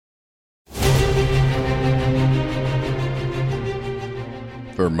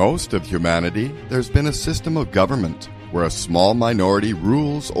For most of humanity, there's been a system of government where a small minority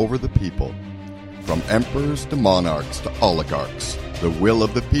rules over the people. From emperors to monarchs to oligarchs, the will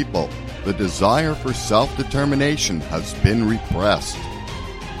of the people, the desire for self-determination has been repressed.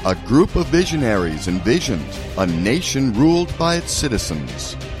 A group of visionaries envisioned a nation ruled by its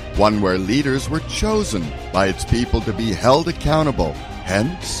citizens, one where leaders were chosen by its people to be held accountable.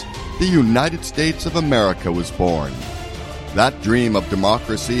 Hence, the United States of America was born. That dream of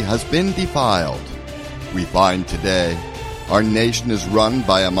democracy has been defiled. We find today our nation is run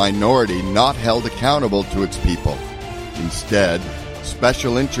by a minority not held accountable to its people. Instead,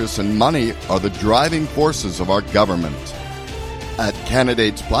 special interests and money are the driving forces of our government. At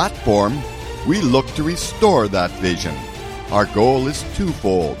Candidates Platform, we look to restore that vision. Our goal is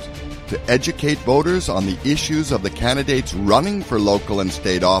twofold: to educate voters on the issues of the candidates running for local and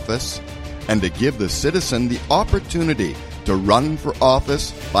state office, and to give the citizen the opportunity to run for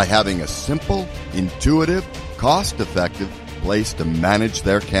office by having a simple, intuitive, cost-effective place to manage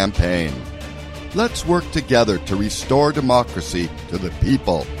their campaign. Let's work together to restore democracy to the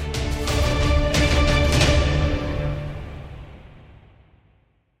people.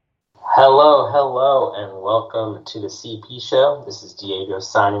 Hello, and welcome to the CP Show. This is Diego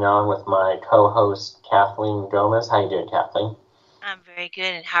signing on with my co-host, Kathleen Gomez. How you doing, Kathleen? I'm very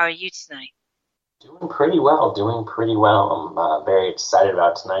good, and how are you tonight? Doing pretty well. I'm very excited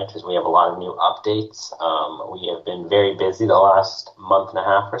about tonight because we have a lot of new updates. We have been very busy the last month and a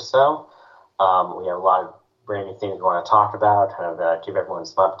half or so. We have a lot of brand new things we want to talk about, kind of give everyone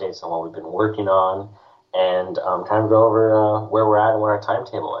some updates on what we've been working on, and kind of go over where we're at and what our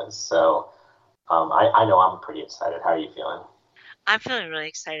timetable is. So I know I'm pretty excited. How are you feeling? I'm feeling really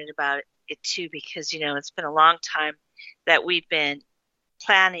excited about it too, because, it's been a long time that we've been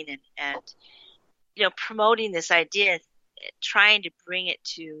planning and promoting this idea, trying to bring it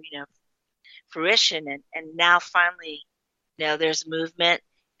to, fruition. And now finally, there's a movement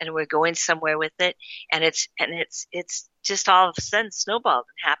and we're going somewhere with it. And it's just all of a sudden snowballed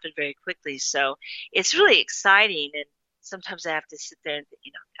and happened very quickly. So it's really exciting. And sometimes I have to sit there and,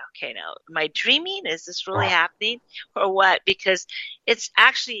 okay, now, am I dreaming? Is this really happening or what? Because it's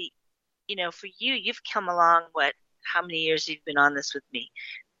actually, for you, you've come along, how many years you've been on this with me?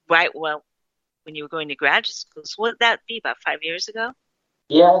 Right. Well, when you were going to graduate school. So what would that be, about 5 years ago?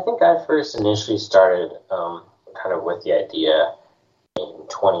 Yeah, I think I first initially started kind of with the idea in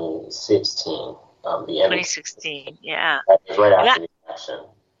 2016. The end 2016, yeah. That was right after the election.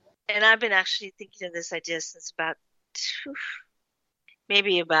 And I've been actually thinking of this idea since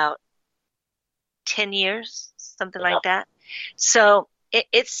maybe about 10 years, something like that. So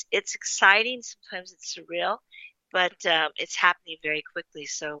it's exciting. Sometimes it's surreal, but it's happening very quickly.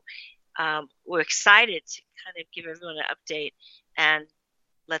 So we're excited to kind of give everyone an update and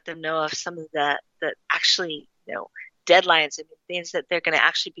let them know of some of the actually, deadlines and things that they're going to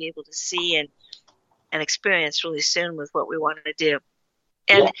actually be able to see and experience really soon with what we want to do.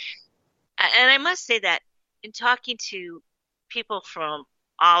 And I must say that in talking to people from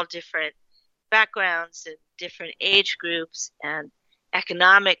all different backgrounds and different age groups and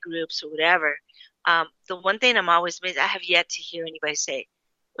economic groups or whatever, the one thing I'm always amazed, I have yet to hear anybody say,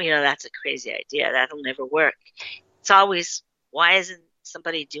 well, that's a crazy idea. That'll never work. It's always, why isn't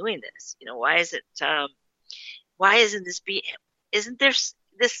somebody doing this? Why is it? Why isn't this isn't there?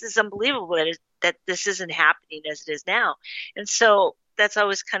 This is unbelievable that this isn't happening as it is now. And so that's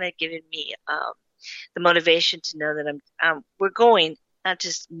always kind of given me the motivation to know that we're going, not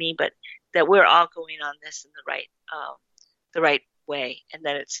just me, but that we're all going on this in the right way, and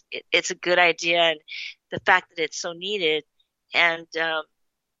that it's a good idea, and the fact that it's so needed, and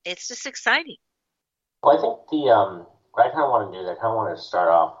it's just exciting. Well, I think what I kind of want to do is I kind of want to start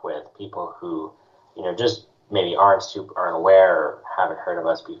off with people who, just maybe aren't aware or haven't heard of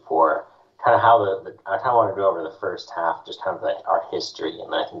us before. Kind of how I kind of want to go over the first half, just kind of our history,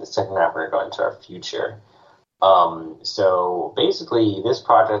 and then I think the second half we're going to go into our future. So basically, this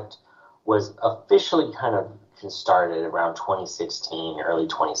project was officially kind of started around 2016, early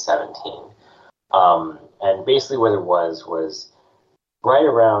 2017, and basically what it was right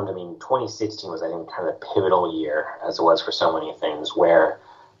around, 2016 was, I think, kind of a pivotal year, as it was for so many things, where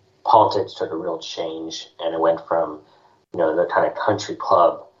politics took a real change, and it went from, the kind of country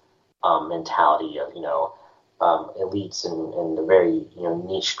club mentality of, elites and a very,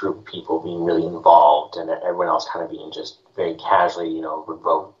 niche group of people being really involved, and everyone else kind of being just very casually, would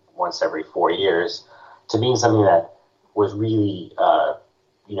vote once every 4 years, to being something that was really,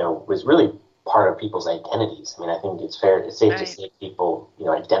 was really part of people's identities. I think it's safe to say people,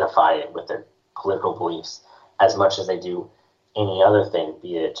 identify with their political beliefs as much as they do any other thing,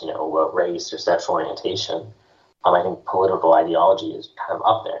 be it, race or sexual orientation. I think political ideology is kind of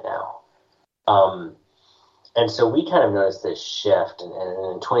up there now. And so we kind of noticed this shift, and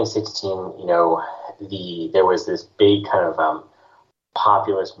in 2016, there was this big kind of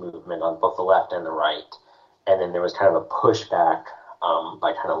populist movement on both the left and the right, and then there was kind of a pushback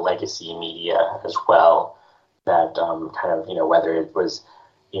by kind of legacy media as well, that kind of whether it was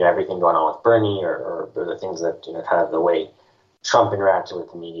everything going on with Bernie or the things that kind of the way Trump interacted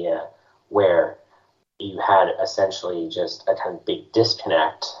with the media, where you had essentially just a kind of big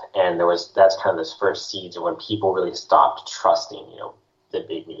disconnect, and that's kind of this first seeds of when people really stopped trusting, the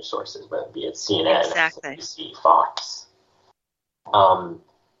big news sources, whether it be it CNN, Exactly. CNBC, Fox.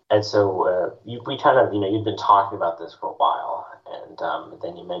 And so we kind of, you'd been talking about this for a while, and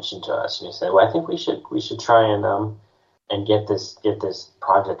then you mentioned to us, and you said, well, I think we should try and get this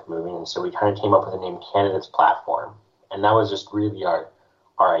project moving. And so we kind of came up with the name Candidates Platform, and that was just really our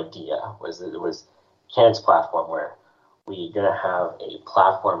idea, was that it was Candidates Platform, where we're going to have a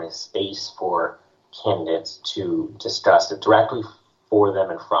platform, a space for candidates to discuss it directly for them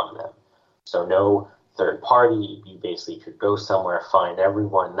and from them. So no third party. You basically could go somewhere, find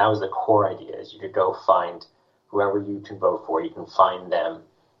everyone. That was the core idea, is you could go find whoever you can vote for, you can find them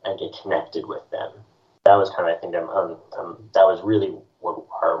and get connected with them. That was kind of, I think, that was really what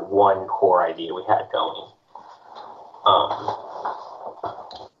our one core idea we had going.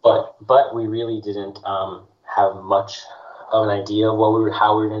 But we really didn't have much of an idea of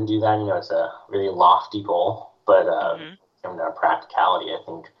how we were going to do that. It's a really lofty goal, but from our practicality, I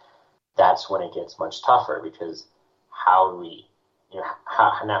think that's when it gets much tougher, because how do we,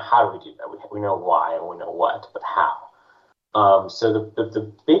 how do we do that? We know why and we know what, but how? So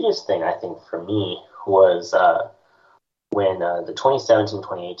the biggest thing, I think, for me was when the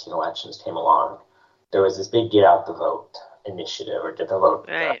 2017-2018 elections came along. There was this big Get Out the Vote initiative, or Get the Vote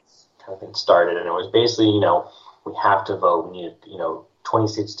kind of thing started, and it was basically, we have to vote. We needed,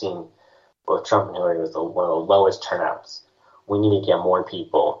 2016, both Trump and Hillary was one of the lowest turnouts. We need to get more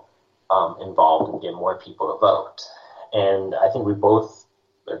people involved and get more people to vote. And I think we both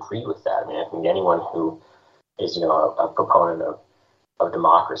agree with that. I mean, I think anyone who is, a proponent of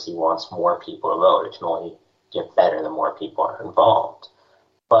democracy wants more people to vote. It can only get better the more people are involved.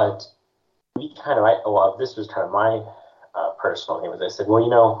 But we kind of, this was kind of my personal thing, was I said,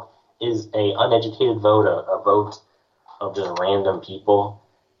 well, is a uneducated vote a vote of just random people?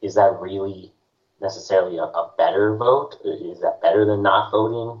 Is that really necessarily a better vote? Is that better than not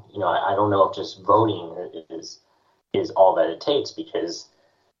voting? I don't know if just voting is all that it takes, because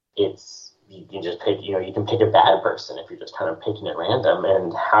you can just pick, you can pick a bad person if you're just kind of picking at random,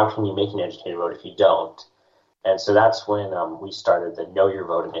 and how can you make an educated vote if you don't? And so that's when we started the Know Your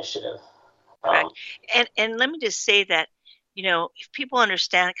Vote initiative. Correct. And let me just say that, if people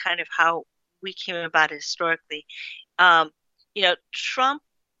understand kind of how we came about it historically, Trump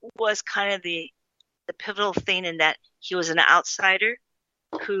was kind of the pivotal thing, in that he was an outsider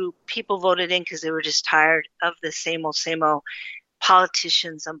who people voted in because they were just tired of the same old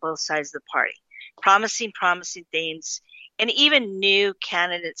politicians on both sides of the party, promising things, and even new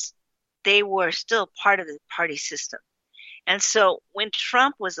candidates. They were still part of the party system. And so when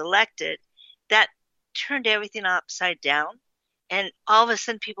Trump was elected, that turned everything upside down. And all of a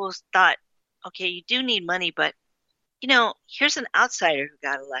sudden people thought, okay, you do need money, but, here's an outsider who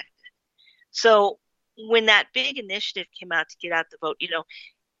got elected. So when that big initiative came out to get out the vote,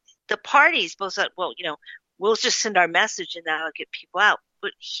 the parties both said, well, we'll just send our message and that'll get people out.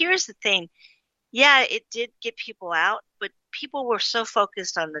 But here's the thing. Yeah, it did get people out, but people were so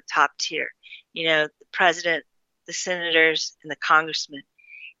focused on the top tier, the president, the senators, and the congressmen.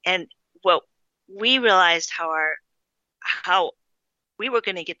 And what we realized how we were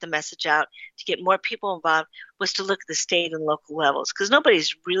going to get the message out to get more people involved was to look at the state and local levels, because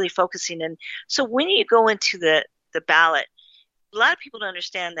nobody's really focusing in. So when you go into the ballot, a lot of people don't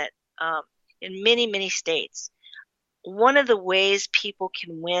understand that in many, many states, one of the ways people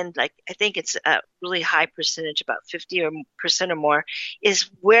can win, like I think it's a really high percentage, about 50% or more,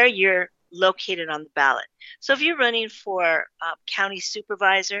 is where you're located on the ballot. So if you're running for county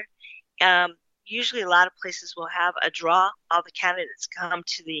supervisor, usually a lot of places will have a draw. All the candidates come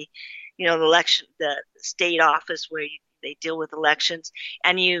to the, the election, the state office where they deal with elections,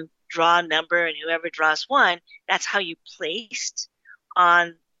 and you draw a number, and whoever draws one, that's how you placed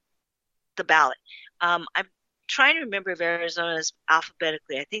on the ballot. I'm trying to remember if Arizona is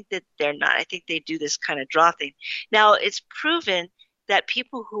alphabetically. I think that they're not. I think they do this kind of draw thing. Now, it's proven that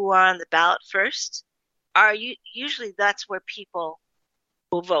people who are on the ballot first are usually, that's where people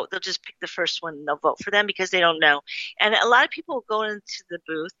will vote. They'll just pick the first one and they'll vote for them because they don't know. And a lot of people will go into the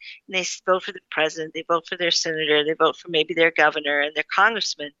booth and they vote for the president, they vote for their senator, they vote for maybe their governor and their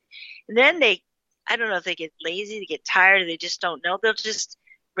congressman. And then I don't know if they get lazy, they get tired, or they just don't know. They'll just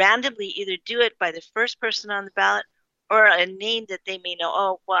randomly either do it by the first person on the ballot or a name that they may know.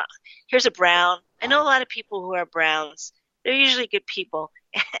 Oh, well, here's a Brown. I know a lot of people who are Browns. They're usually good people.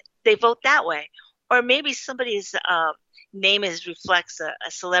 They vote that way. Or maybe somebody's name reflects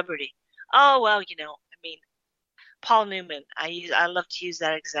a celebrity. Oh, well, I mean, Paul Newman. I love to use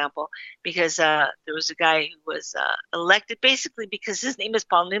that example because there was a guy who was elected basically because his name is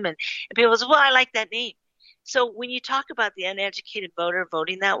Paul Newman, and people say, "Well, I like that name." So when you talk about the uneducated voter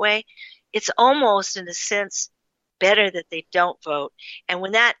voting that way, it's almost in a sense better that they don't vote. And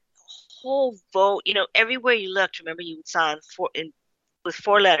when that whole vote, everywhere you looked, remember you saw with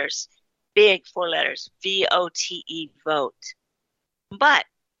 4 letters, big 4 letters, VOTE, vote. But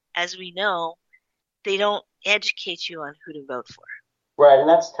as we know, they don't educate you on who to vote for. Right, and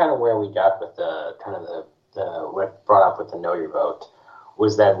that's kind of where we got with the what brought up with the Know Your Vote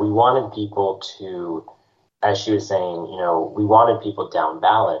was that we wanted people to, as she was saying, we wanted people down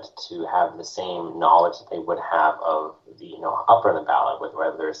ballot to have the same knowledge that they would have of the, up on the ballot, with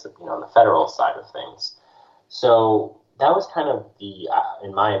whether it's, on the federal side of things. So that was kind of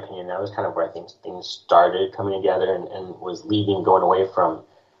in my opinion, that was kind of where I think things started coming together and was going away from,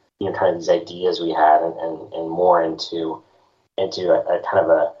 kind of these ideas we had and more into a kind of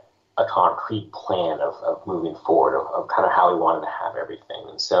a concrete plan of moving forward of kind of how we wanted to have everything.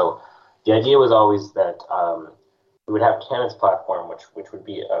 And so the idea was always that we would have Canon's platform, which would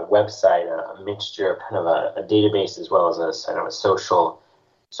be a website, a mixture of kind of a database as well as a kind of a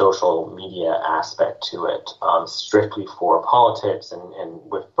social media aspect to it, strictly for politics and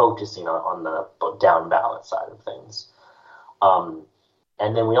with focusing on the down ballot side of things.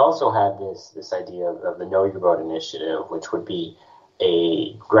 And then we also had this idea of the Know Your Vote initiative, which would be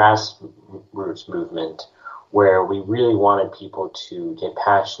a grassroots movement where we really wanted people to get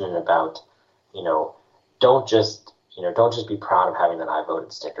passionate about, don't just be proud of having that I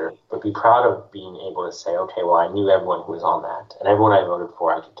voted sticker, but be proud of being able to say, okay, well, I knew everyone who was on that, and everyone I voted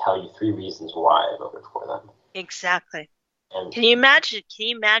for, I could tell you 3 reasons why I voted for them. Exactly. And Can you imagine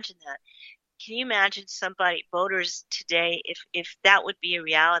that? Can you imagine voters today, if that would be a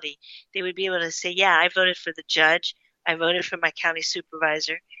reality, they would be able to say, yeah, I voted for the judge, I voted for my county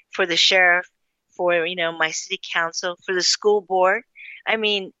supervisor, for the sheriff, for, my city council, for the school board. I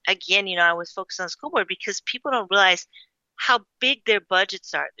mean, again, I was focused on the school board because people don't realize how big their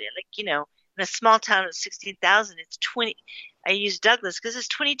budgets are. They're like, in a small town of 16,000, it's 20. I use Douglas because it's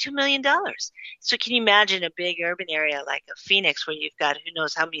 $22 million. So can you imagine a big urban area like a Phoenix where you've got who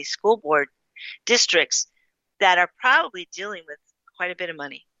knows how many school board districts that are probably dealing with quite a bit of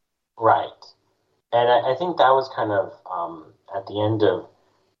money. Right. And I think that was kind of at the end of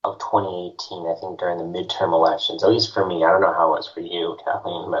 2018, I think during the midterm elections, at least for me, I don't know how it was for you,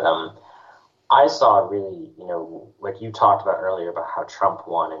 Kathleen, but I saw really, what you talked about earlier about how Trump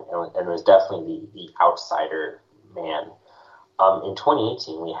won, and it was definitely the outsider man. In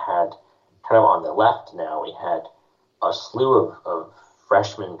 2018, we had kind of on the left now, we had a slew of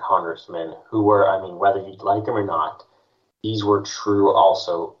freshman congressmen who were, whether you like them or not, these were true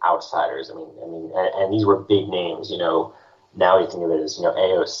also outsiders. And these were big names, now you think of it as,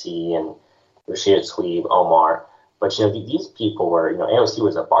 AOC and Rashida Tlaib, Omar. But, these people were, AOC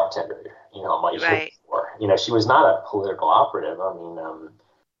was a bartender, Right. Before. She was not a political operative.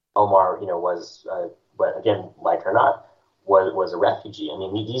 Omar, was, but again, like or not, was a refugee.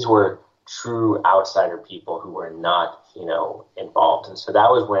 These were true outsider people who were not, involved. And so that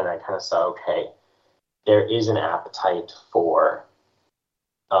was when I kind of saw, okay, there is an appetite for,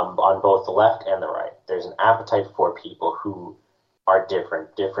 on both the left and the right, there's an appetite for people who are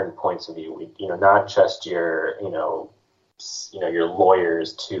different points of view. Not just your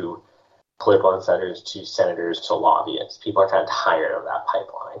lawyers to political insiders to senators to lobbyists. People are kind of tired of that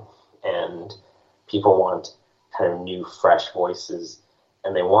pipeline, and people want kind of new, fresh voices,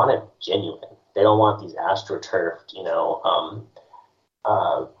 and they want it genuine. They don't want these astroturfed,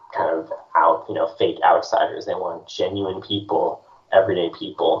 kind of fake outsiders. They want genuine people, everyday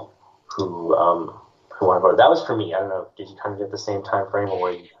people who want to vote. That was for me. I don't know. Did you kind of get the same time frame, or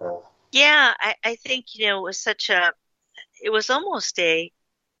were you kind of? Yeah, I think it was it was almost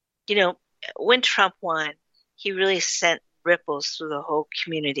when Trump won, he really sent ripples through the whole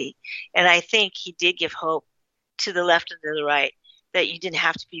community, and I think he did give hope to the left and to the right that you didn't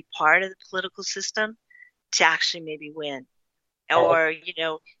have to be part of the political system to actually maybe win. Or,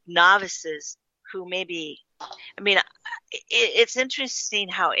 novices who maybe I mean, it's interesting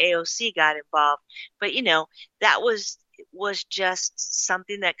how AOC got involved, but that was just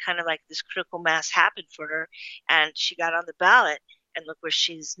something that kind of like this critical mass happened for her, and she got on the ballot, and look where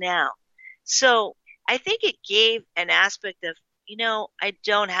she's now. So I think it gave an aspect of, I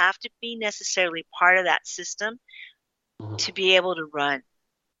don't have to be necessarily part of that system Mhm. to be able to run.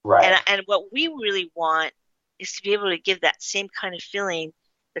 Right. And what we really want is to be able to give that same kind of feeling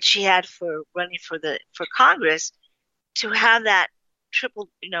that she had for running for Congress, to have that triple,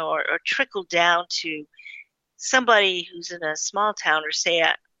 or trickle down to somebody who's in a small town, or say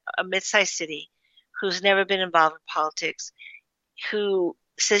a mid-sized city, who's never been involved in politics, who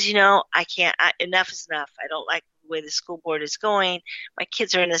says, enough is enough. I don't like the way the school board is going. My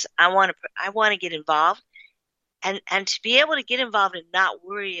kids are in this. I want to get involved, and to be able to get involved and not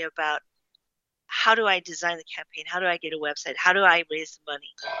worry about how do I design the campaign, how do I get a website, how do I raise the money,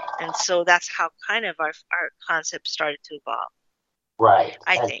 and so that's how kind of our concept started to evolve. Right.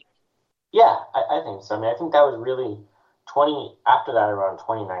 I And think. yeah, I think so. I mean, I think that was really 20, after that, around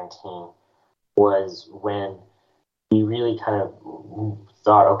 2019 was when we really kind of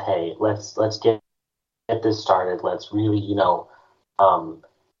thought, okay, let's get this started. Let's really, um,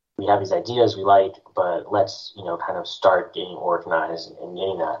 we have these ideas we like, but let's, kind of start getting organized and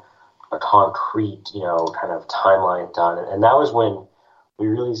getting a concrete, kind of timeline done. And that was when we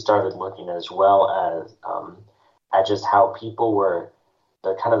really started looking as well as at just how people were,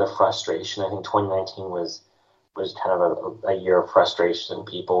 the kind of the frustration. I think 2019 was kind of a year of frustration.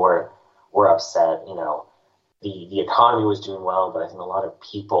 People were upset. The economy was doing well, but I think a lot of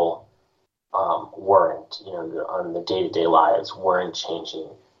people weren't. On the day to day lives weren't changing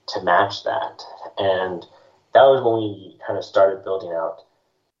to match that, and that was when we kind of started building out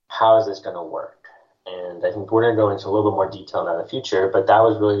how is this going to work. And I think we're going to go into a little bit more detail in the future, but that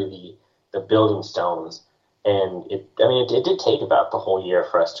was really the building stones. And it did take about the whole year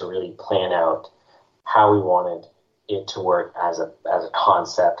for us to really plan out how we wanted it to work as a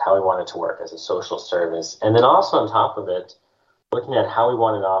concept, how we wanted to work as a social service, and then also on top of it, looking at how we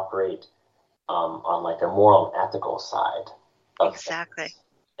wanted to operate on like a moral and ethical side of Exactly. things.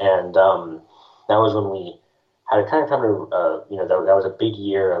 And that was when we had to kind of come to, that was a big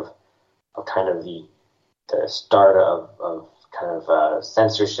year of kind of the start of kind of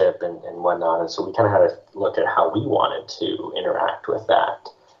censorship and whatnot. And so we kind of had to look at how we wanted to interact with that.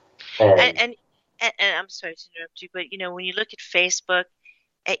 And, And and and I'm sorry to interrupt you, but when you look at Facebook,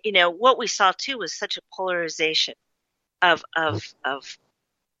 what we saw too was such a polarization of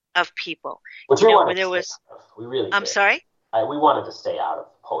people. which we Where wanted to there stay was. out of. We really I'm did. sorry. We wanted to stay out of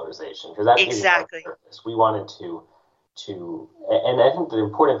polarization because that isn't our Exactly. purpose. We wanted and I think the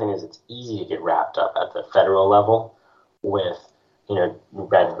important thing is it's easy to get wrapped up at the federal level with,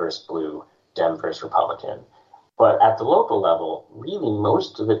 red versus blue, Dem versus Republican. But at the local level, really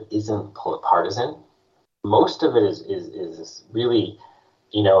most of it isn't partisan. Most of it is really,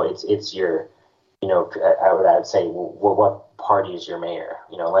 it's your, I'd say, well, what party is your mayor?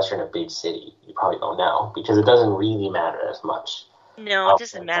 Unless you're in a big city, you probably don't know because it doesn't really matter as much. No, it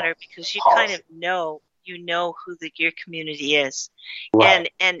doesn't As matter because you kind policy. of know who your community is, Right.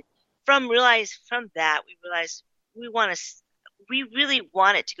 and from that we realized we want to we really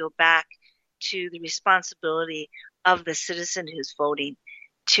want it to go back to the responsibility of the citizen who's voting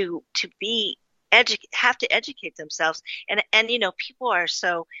to be have to educate themselves, and people are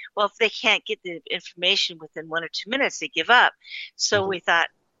so, well, if they can't get the information within 1 or 2 minutes they give up. So Mhm. we thought,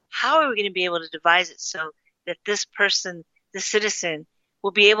 how are we going to be able to devise it so that this person, the citizen,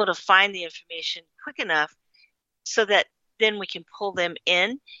 will be able to find the information quick enough so that then we can pull them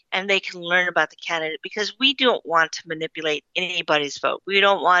in and they can learn about the candidate, because we don't want to manipulate anybody's vote. We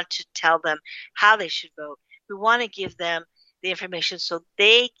don't want to tell them how they should vote. We want to give them the information so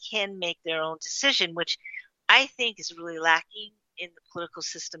they can make their own decision, which I think is really lacking in the political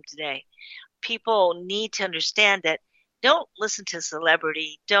system today. People need to understand that don't listen to a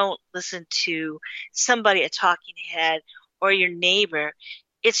celebrity, don't listen to somebody, a talking head, or your neighbor.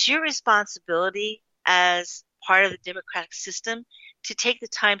 It's your responsibility as part of the democratic system to take the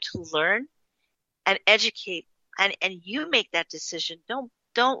time to learn and educate, and you make that decision.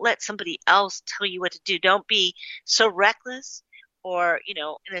 Don't let somebody else tell you what to do. Don't be so reckless, or in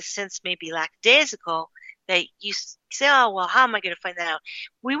a sense maybe lackadaisical, that you say, oh well, how am I going to find that out?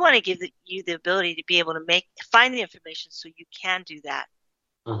 We want to give you the ability to be able to find the information so you can do that.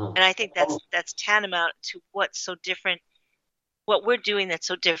 Mhm. And I think that's tantamount to what's so different, what we're doing that's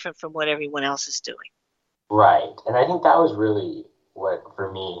so different from what everyone else is doing. Right. And I think that was really what, for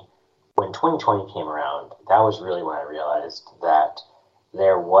me, when 2020 came around, that was really when I realized that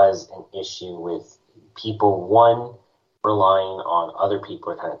there was an issue with people, one, relying on other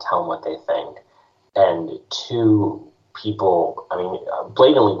people to kind of tell them what they think, and two, people,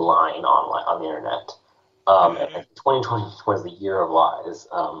 blatantly lying on the internet. And 2020 was the year of lies.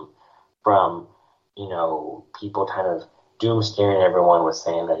 From, people kind of doom scaring everyone with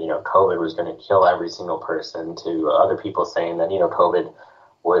saying that, COVID was going to kill every single person, to other people saying that, COVID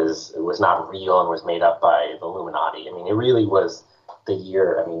was not real and was made up by the Illuminati. It really was the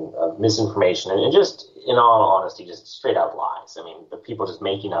year, of misinformation and just, in all honesty, just straight out lies. The people just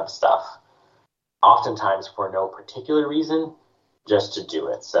making up stuff, oftentimes for no particular reason, just to do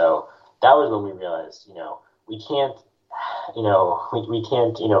it. So that was when we realized, we can't, we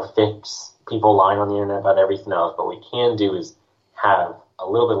can't, fix people lying on the internet about everything else, but what we can do is have a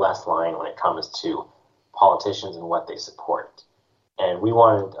little bit less lying when it comes to politicians and what they support. And we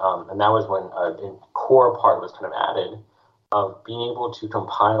wanted, and that was when a core part was kind of added of being able to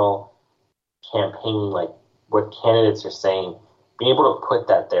compile campaign, like what candidates are saying, being able to put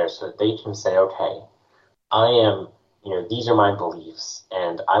that there so that they can say, okay, I am, these are my beliefs,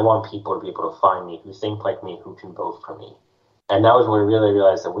 and I want people to be able to find me who think like me, who can vote for me. And that was when we really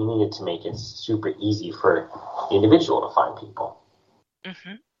realized that we needed to make it super easy for the individual to find people.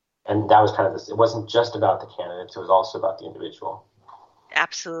 Mm-hmm. And that was kind of this, it wasn't just about the candidates, it was also about the individual.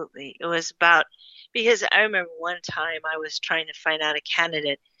 Absolutely. It was about, because I remember one time I was trying to find out a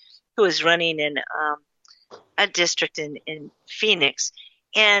candidate who was running in a district in Phoenix.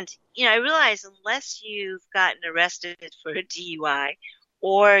 And, I realized unless you've gotten arrested for a DUI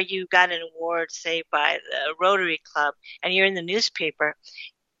or you got an award, say, by the Rotary Club and you're in the newspaper,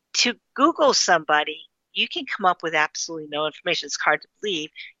 to Google somebody, you can come up with absolutely no information. It's hard to believe.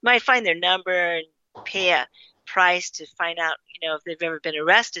 You might find their number and pay a price to find out, if they've ever been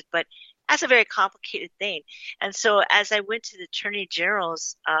arrested, but that's a very complicated thing. And so as I went to the Attorney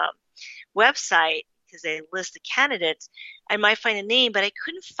General's website, because they list the candidates, I might find a name, but I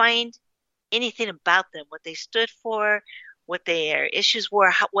couldn't find anything about them, what they stood for, what their issues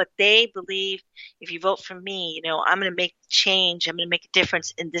were, what they believe. If you vote for me, I'm going to make change. I'm going to make a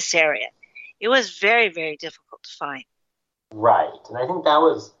difference in this area. It was very, very difficult to find. Right. And I think that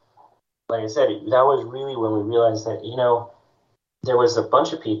was, like I said, that was really when we realized that, there was a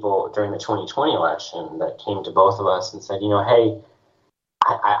bunch of people during the 2020 election that came to both of us and said, hey,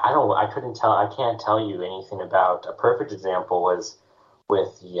 I can't tell you anything about. A perfect example was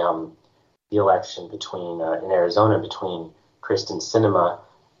with the election between in Arizona between Kristen Sinema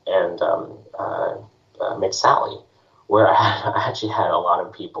and Mick Sally, where I actually had a lot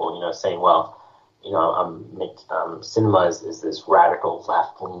of people, saying, well, Mick Sinema is this radical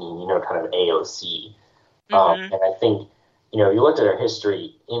left-leaning, kind of AOC, and I think, you looked at her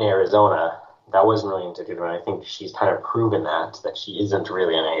history in Arizona. That wasn't really indicative, and I think she's kind of proven that she isn't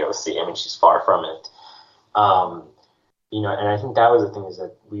really an AOC. She's far from it. And I think that was the thing, is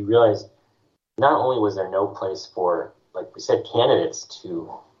that we realized not only was there no place for, like we said, candidates to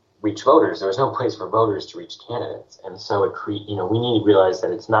reach voters, there was no place for voters to reach candidates. And so we need to realize that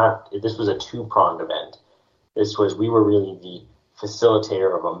this was a two-pronged event. We were really the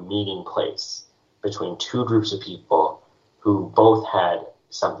facilitator of a meeting place between two groups of people who both had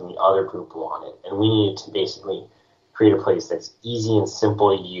something the other group wanted. And we needed to basically create a place that's easy and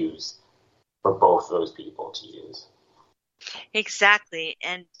simple to use for both of those people to use. Exactly.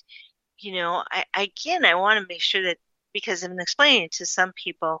 And, I want to make sure that, because I'm explaining it to some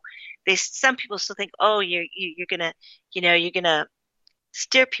people, some people still think, oh, you're gonna, you're gonna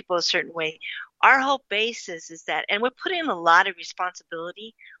steer people a certain way. Our whole basis is that, and we're putting a lot of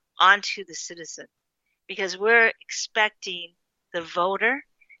responsibility onto the citizen, because we're expecting the voter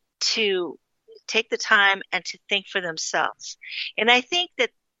to take the time and to think for themselves. And I think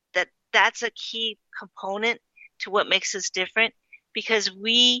that's a key component to what makes us different, because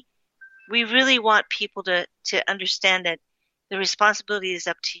we really want people to understand that the responsibility is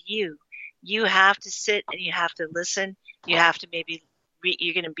up to you. You have to sit and you have to listen. You have to maybe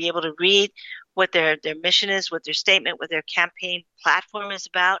you're going to be able to read what their mission is, what their statement, what their campaign platform is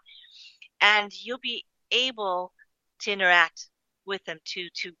about, and you'll be able to interact with them to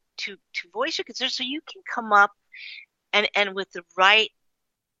voice your concerns, so you can come up and with the right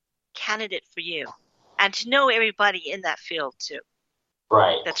candidate for you, and to know everybody in that field too.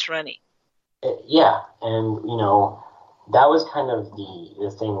 Right. That's running. Yeah, and that was kind of the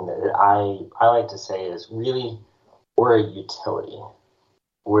thing that I like to say is, really, we're a utility.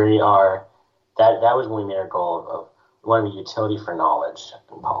 We are that was when we made our goal of we want to be utility for knowledge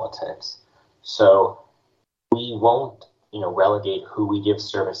in politics. So we won't relegate who we give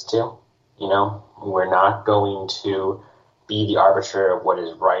service to. We're not going to be the arbiter of what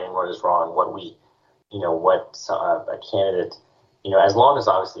is right and what is wrong. What we what a candidate, as long as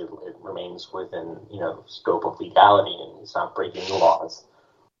obviously it remains within, scope of legality and it's not breaking the laws,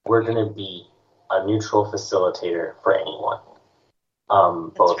 we're going to be a neutral facilitator for anyone,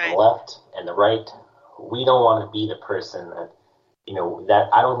 both right. the left and the right. We don't want to be the person that, that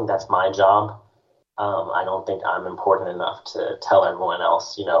I don't think that's my job. I don't think I'm important enough to tell everyone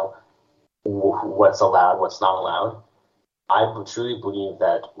else, what's allowed, what's not allowed. I truly believe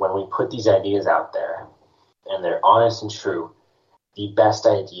that when we put these ideas out there and they're honest and true, the best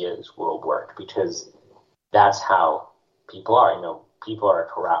ideas will work because that's how people are. People are a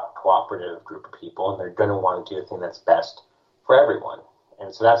cooperative group of people and they're going to want to do the thing that's best for everyone.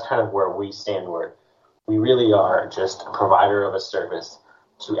 And so that's kind of where we stand, where we really are just a provider of a service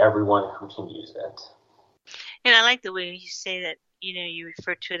to everyone who can use it. And I like the way you say that, you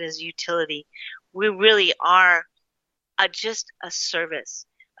refer to it as utility. We really are just a service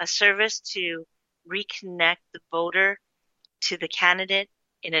to reconnect the voter to the candidate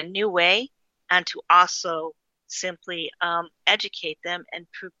in a new way, and to also simply educate them and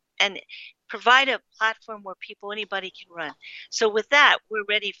provide a platform where anybody can run. So with that, we're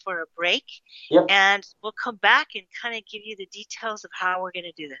ready for a break. Yep. And we'll come back and kind of give you the details of how we're going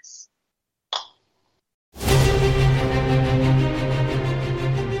to do this.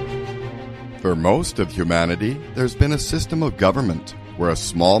 For most of humanity, there's been a system of government where a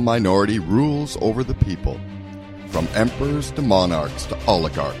small minority rules over the people. From emperors to monarchs to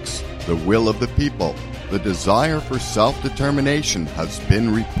oligarchs, the will of the people, the desire for self-determination has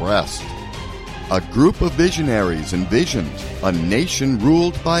been repressed. A group of visionaries envisioned a nation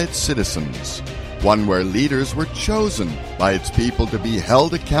ruled by its citizens, one where leaders were chosen by its people to be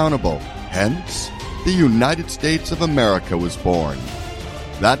held accountable. Hence, the United States of America was born.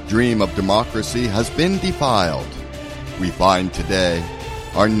 That dream of democracy has been defiled. We find today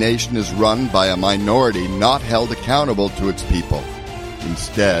our nation is run by a minority not held accountable to its people.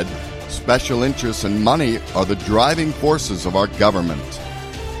 Instead, special interests and money are the driving forces of our government.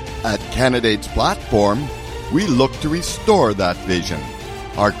 At Candidates Platform, we look to restore that vision.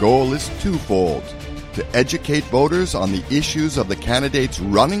 Our goal is twofold: to educate voters on the issues of the candidates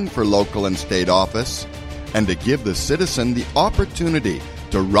running for local and state office, and to give the citizen the opportunity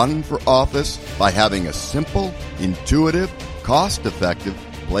to run for office by having a simple, intuitive, cost-effective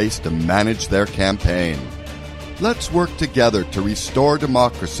place to manage their campaign. Let's work together to restore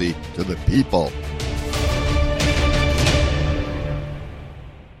democracy to the people.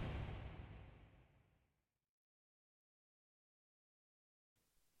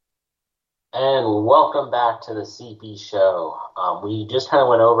 And welcome back to the CP show. We just kind of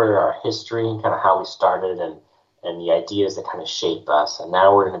went over our history, kind of how we started and the ideas that kind of shape us. And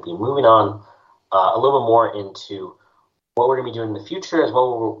now we're going to be moving on a little bit more into what we're going to be doing in the future as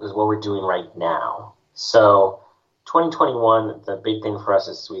well as what we're doing right now. So 2021, the big thing for us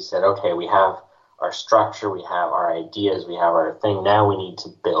is we said, okay, we have our structure, we have our ideas, we have our thing. Now we need to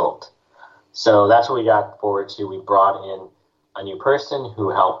build. So that's what we got forward to. We brought in a new person who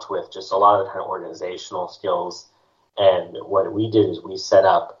helped with just a lot of the kind of organizational skills. And what we did is we set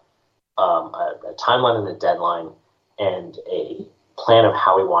up a timeline and a deadline and a plan of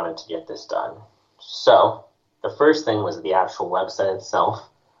how we wanted to get this done. So the first thing was the actual website itself.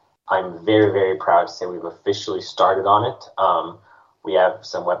 I'm very, very proud to say we've officially started on it. We have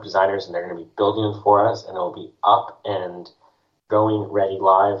some web designers and they're going to be building it for us, and it'll be up and going ready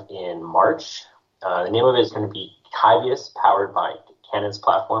live in March. The name of it is going to be Kyvius, powered by Candidates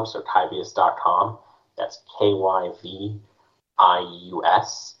Platform, so kyvius.com. That's Kyvius.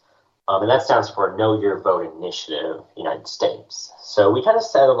 And that stands for Know Your Vote Initiative, United States. So we kind of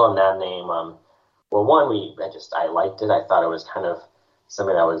settled on that name. Well, one, I liked it. I thought it was kind of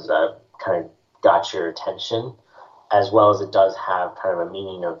something that was kind of got your attention, as well as it does have kind of a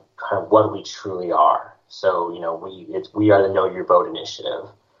meaning of kind of what we truly are. So, we are the Know Your Vote Initiative,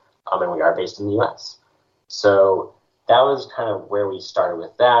 and we are based in the U.S. So that was kind of where we started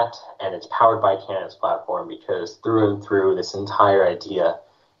with that, and it's powered by Candidates Platform because through and through, this entire idea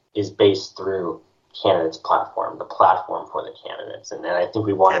is based through Candidates Platform, the platform for the candidates. And then I think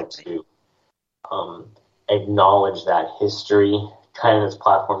we wanted to acknowledge that history.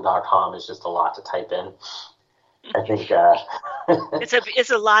 CandidatesPlatform.com is just a lot to type in. I think it's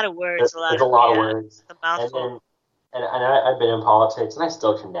a lot of words. It's a lot of words. It's a mouthful. And I've been in politics, and I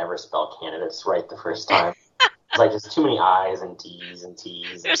still can never spell candidates right the first time. It's like there's too many I's and D's and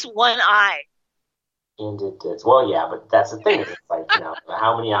T's. There's one I. Candidates. Well, yeah, but that's the thing. It's like,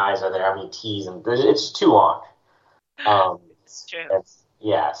 how many I's are there? How many T's? And it's too long. It's true.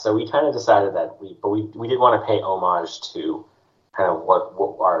 Yeah, so we kind of decided that we did want to pay homage to kind of what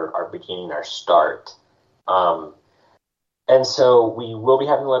our beginning, our start. Um, and so we will be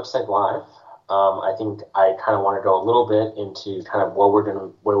having the website live. I think I kind of want to go a little bit into kind of what we're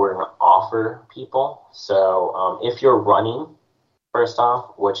gonna offer people. So if you're running, first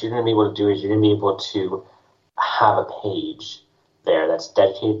off, what you're gonna be able to do is you're gonna be able to have a page there that's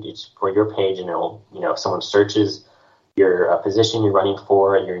dedicated for your page, and it'll, if someone searches your position you're running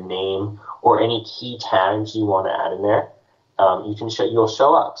for, your name, or any key tags you want to add in there, you'll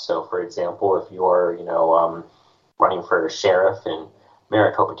show up. So, for example, if you're running for sheriff in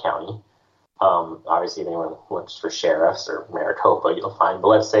Maricopa County, obviously if anyone looks for sheriffs or Maricopa, you'll find. But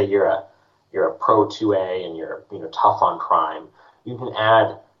let's say you're a pro 2A and you're tough on crime, you can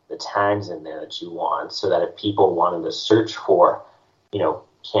add the tags in there that you want, so that if people wanted to search for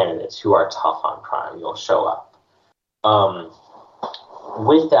candidates who are tough on crime, you'll show up.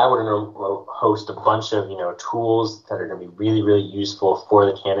 With that, we're going to host a bunch of tools that are going to be really, really useful for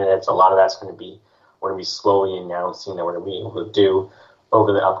the candidates. A lot of that's going to be we're going to be slowly announcing that we're going to be able to do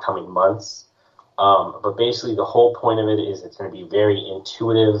over the upcoming months. But basically, the whole point of it is it's going to be very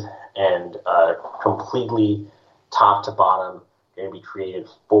intuitive and completely top to bottom going to be created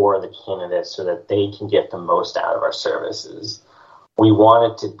for the candidates so that they can get the most out of our services. We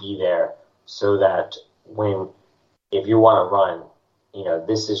want it to be there so that if you want to run,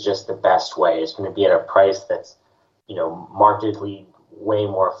 this is just the best way. It's going to be at a price that's, markedly way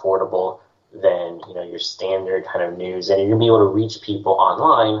more affordable than, your standard kind of news. And you're going to be able to reach people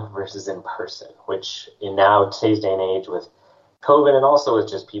online versus in person, which in today's day and age with COVID, and also with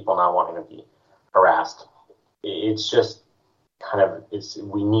just people not wanting to be harassed, it's just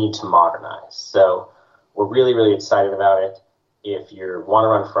we need to modernize. So we're really, really excited about it. If you want to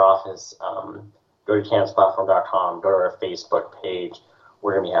run for office, go to candidatesplatform.com, go to our Facebook page.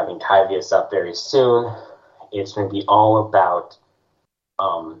 We're going to be having Tyvius up very soon. It's going to be all about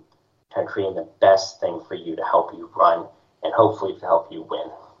kind of creating the best thing for you to help you run and hopefully to help you win.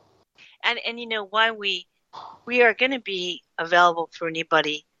 And why we are going to be available for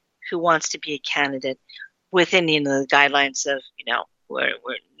anybody who wants to be a candidate within the guidelines of we're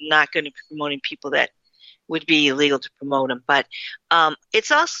not going to be promoting people that would be illegal to promote them. But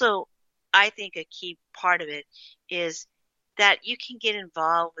it's also, I think, a key part of it is that you can get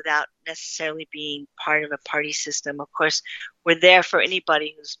involved without necessarily being part of a party system. Of course, we're there for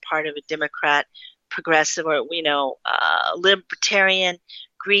anybody who's part of a Democrat, progressive, or libertarian,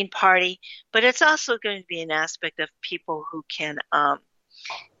 Green Party. But it's also going to be an aspect of people who can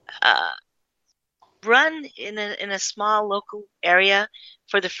run in a small local area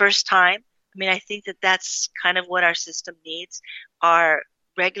for the first time. I mean, I think that that's kind of what our system needs, are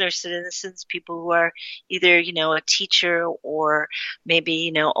regular citizens, people who are either, a teacher or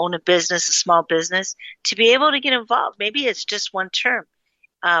maybe, own a business, a small business, to be able to get involved. Maybe it's just one term,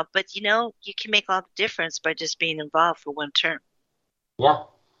 but, you can make all the difference by just being involved for one term. Yeah.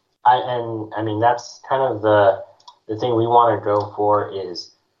 That's kind of the thing we want to go for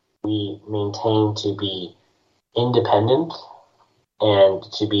is we maintain to be independent and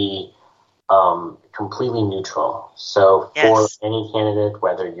to be completely neutral. So for any candidate,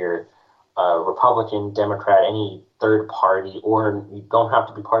 whether you're a Republican, Democrat, any third party, or you don't have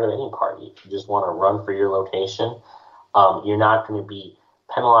to be part of any party, if you just want to run for your location, you're not going to be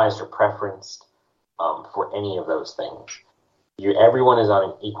penalized or preferenced for any of those things. Everyone is on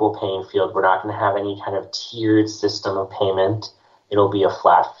an equal playing field. We're not going to have any kind of tiered system of payment. It'll be a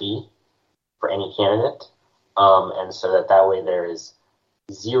flat fee for any candidate. And so that way there is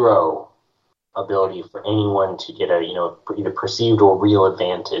zero ability for anyone to get either perceived or real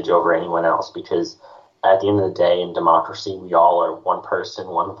advantage over anyone else, because at the end of the day, in democracy, we all are one person,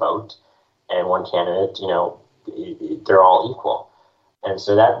 one vote, and one candidate. They're all equal. And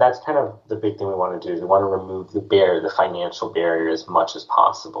so that's kind of the big thing we want to do. We want to remove the financial barrier as much as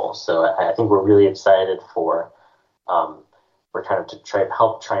possible. So I think we're really excited for kind of to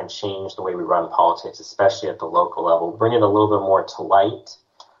help try and change the way we run politics, especially at the local level, bring it a little bit more to light.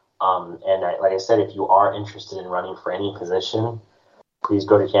 Like I said, if you are interested in running for any position, please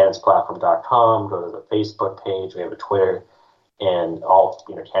go to candidatesplatform.com, go to the Facebook page, we have a Twitter, and all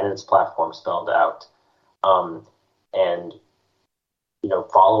candidates platform spelled out. And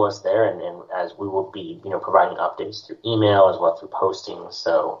follow us there, and as we will be providing updates through email as well through postings.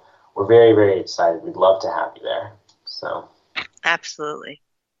 So we're very, very excited. We'd love to have you there. So absolutely.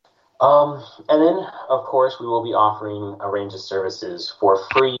 And then of course we will be offering a range of services for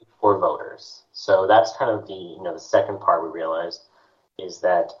free for voters. So that's kind of the second part we realized is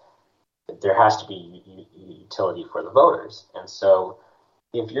that there has to be utility for the voters. And so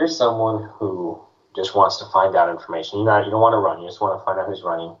if you're someone who just wants to find out information, you don't want to run, you just want to find out who's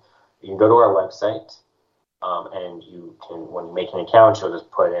running, you can go to our website, and you can, when you make an account, you'll just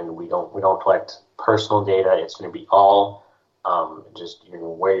put in, we don't collect personal data. It's going to be all just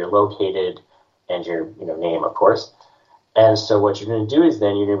where you're located and your name, of course. And so what you're going to do is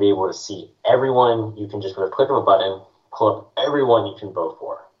then you're going to be able to see everyone. You can just with a click of a button pull up everyone you can vote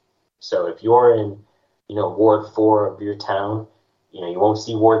for. So if you're in Ward 4 of your town, you won't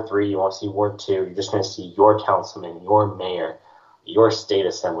see Ward 3, you won't see Ward 2. You're just going to see your councilman, your mayor, your state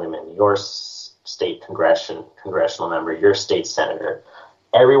assemblyman, your state congressional member, your state senator.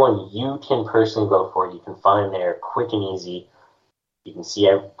 Everyone you can personally vote for, you can find there quick and easy. You can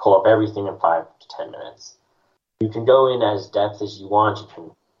pull up everything in 5 to 10 minutes. You can go in as depth as you want. You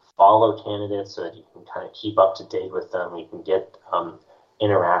can follow candidates so that you can kind of keep up to date with them. You can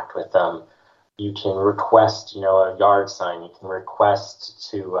interact with them. You can request, a yard sign. You can request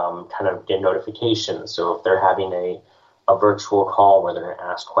to kind of get notifications. So if they're having a virtual call where they're going to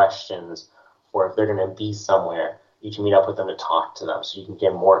ask questions, or if they're going to be somewhere, you can meet up with them to talk to them so you can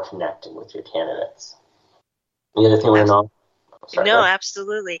get more connected with your candidates. The other thing we're not. No,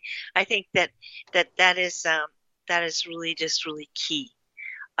 absolutely. I think that is really just really key.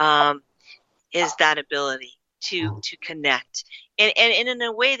 Is that ability to connect and in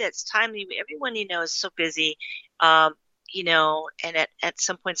a way that's timely. Everyone is so busy, and at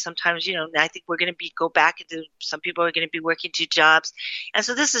some point, sometimes I think we're going to go back into, some people are going to be working 2 jobs, and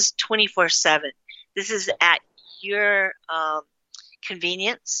so this is 24/7. This is at your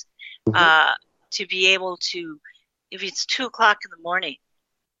convenience, to be able to, if it's 2:00 in the morning,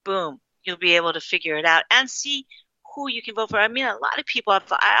 boom, you'll be able to figure it out and see who you can vote for. I mean, a lot of people,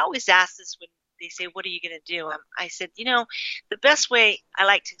 I always ask this when they say, what are you going to do? I said, the best way I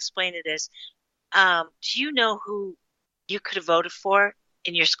like to explain it is, do you know who you could have voted for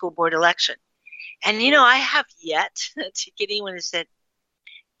in your school board election? And, I have yet to get anyone who said,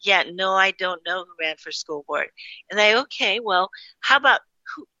 yeah, no, I don't know who ran for school board. And okay, well, how about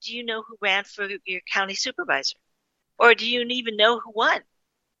do you know who ran for your county supervisor? Or do you even know who won?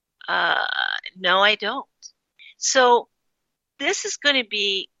 No, I don't. So this is going to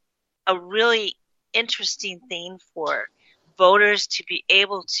be a really interesting thing for voters to be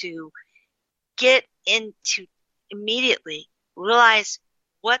able to get into immediately, realize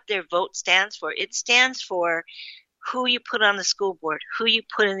what their vote stands for. It stands for who you put on the school board, who you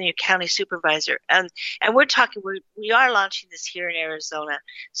put in your county supervisor. And we're talking, we are launching this here in Arizona.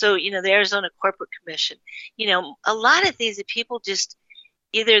 So, the Arizona Corporate Commission, a lot of things that people just,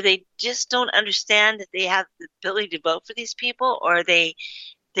 either they just don't understand that they have the ability to vote for these people, or they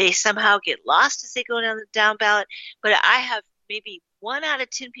somehow get lost as they go down ballot. But I have maybe 1 out of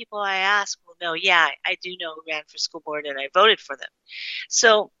 10 people I ask will know, yeah, I do know who ran for school board and I voted for them.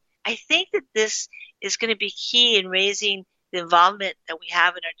 So I think that this is going to be key in raising the involvement that we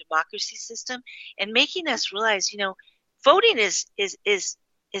have in our democracy system and making us realize, voting is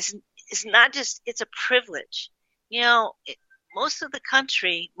not just, it's a privilege. Most of the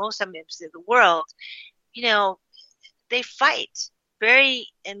country, most of the world, they fight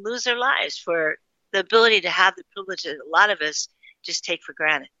and lose their lives for the ability to have the privilege that a lot of us just take for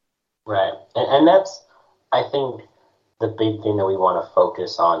granted. Right. And that's, I think, the big thing that we want to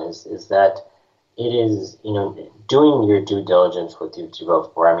focus on is that it is, doing your due diligence with you to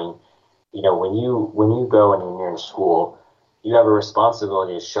vote for. I mean, when you go and when you're in school, you have a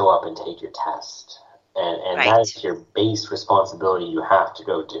responsibility to show up and take your test. And right. That is your base responsibility you have to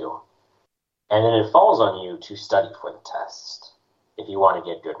go do. And then it falls on you to study for the test if you want to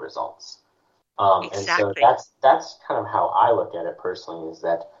get good results. Exactly. And so that's kind of how I look at it personally, is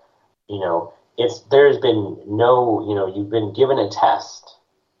that, there's been no, you've been given a test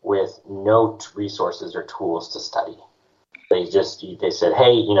with no resources or tools to study. They said,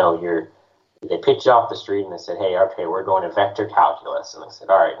 hey, they picked you off the street and they said, hey, okay, we're going to vector calculus. And they said,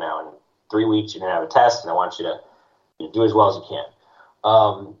 all right, now in 3 weeks you're going to have a test and I want you to do as well as you can.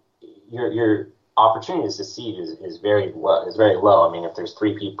 Your opportunity to succeed is very low. I mean, if there's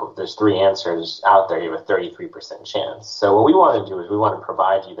 3 answers out there, you have a 33% chance. So what we want to do is we want to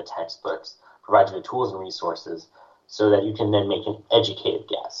provide you the textbooks, provide you the tools and resources so that you can then make an educated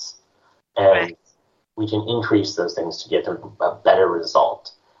guess. And right. We can increase those things to get a better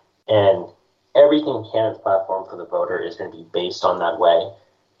result. And everything in Canada's platform for the voter is going to be based on that way.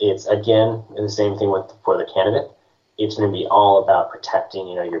 It's, again, the same thing for the candidate. It's going to be all about protecting,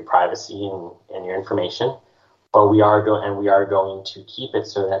 your privacy and your information. But we are going to keep it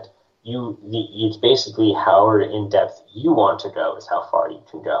so that it's basically however in depth you want to go is how far you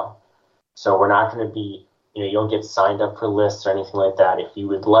can go. So we're not going to be, you don't get signed up for lists or anything like that. If you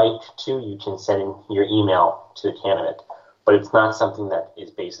would like to, you can send in your email to the candidate. But it's not something that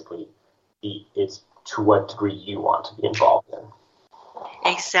is basically, it's to what degree you want to be involved in.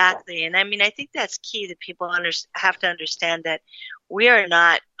 Exactly. And I mean, I think that's key that people have to understand that we are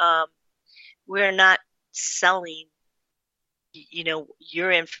not we're not selling,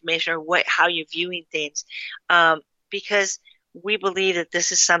 your information or how you're viewing things, because we believe that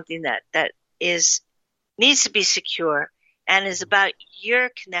this is something that is needs to be secure and is about your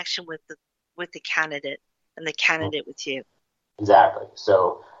connection with the candidate and the candidate with you. Exactly.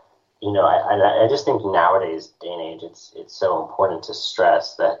 So, I just think nowadays day and age, it's so important to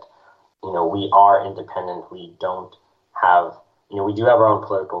stress that, we are independent. We don't have, we do have our own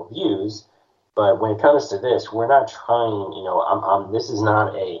political views, but when it comes to this, we're not trying, this is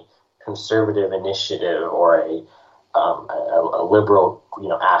not a conservative initiative or a liberal,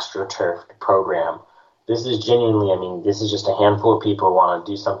 astroturf program. This is genuinely, this is just a handful of people who want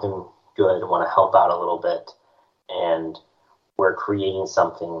to do something good, want to help out a little bit, and we're creating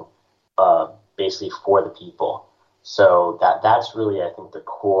something basically for the people. So that's really, I think, the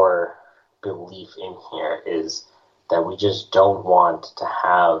core belief in here is that we just don't want to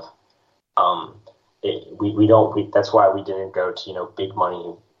have that's why we didn't go to big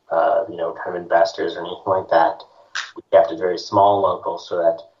money kind of investors or anything like that. We kept it very small and local so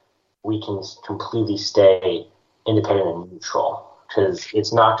that we can completely stay independent and neutral, because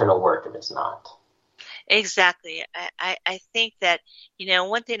it's not going to work if it's not. Exactly. I think that,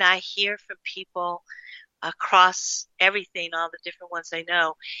 one thing I hear from people across everything, all the different ones I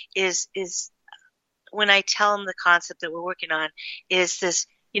know, is when I tell them the concept that we're working on, is this,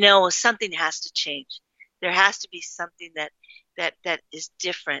 something has to change. There has to be something that is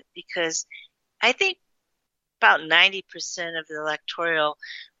different, because I think about 90% of the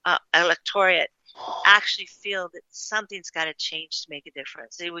electorate actually feel that something's got to change to make a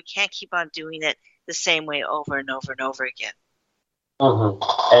difference. We can't keep on doing it the same way over and over and over again. Mm-hmm.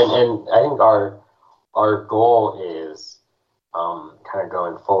 And I think our goal is kind of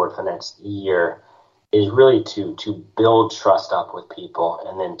going forward for the next year is really to build trust up with people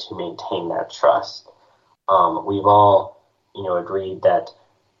and then to maintain that trust. We've all, agreed that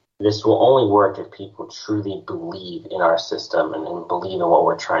this will only work if people truly believe in our system and believe in what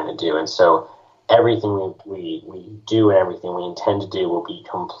we're trying to do. And so everything we do and everything we intend to do will be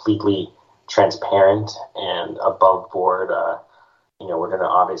completely transparent and above board. We're going to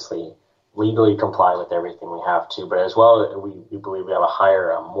obviously legally comply with everything we have to, but as well, we believe we have a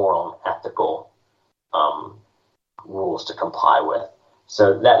higher moral and ethical rules to comply with.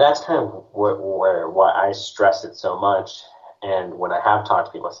 So that's kind of why I stress it so much. And when I have talked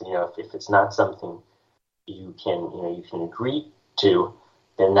to people, I say, if it's not something you can agree to,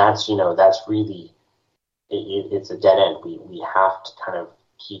 then that's really, it's a dead end. We have to kind of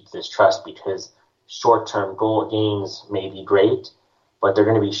keep this trust, because short-term goal gains may be great, but they're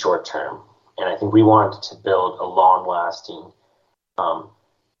going to be short-term. And I think we want to build a long-lasting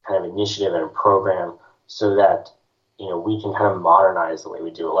kind of initiative and a program so that, we can kind of modernize the way we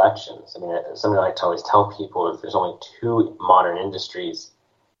do elections. Something I like to always tell people is there's only two modern industries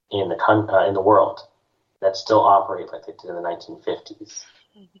in the world that still operate like they did in the 1950s.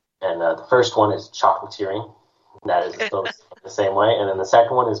 Mm-hmm. And the first one is chocolatiering. That is still the same way. And then the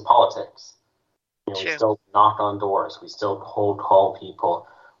second one is politics. We still knock on doors. We still call people.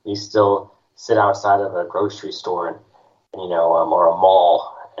 We still sit outside of a grocery store and or a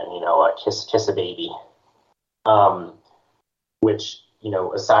mall and kiss a baby. Which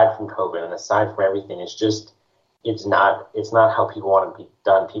aside from COVID and aside from everything, it's not how people want to be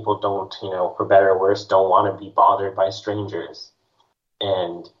done. People don't, for better or worse, don't want to be bothered by strangers,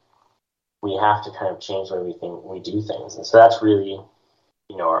 and we have to kind of change the way we do things. And so that's really,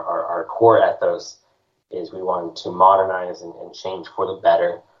 our core ethos is we want to modernize and change for the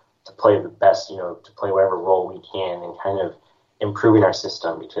better, to play the best, to play whatever role we can and kind of improving our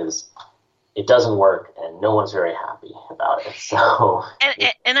system, because it doesn't work and no one's very happy about it. So,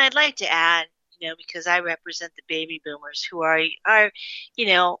 and I'd like to add, because I represent the baby boomers who are, I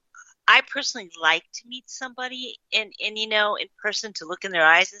personally like to meet somebody in person, to look in their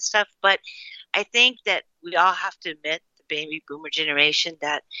eyes and stuff. But I think that we all have to admit, the baby boomer generation,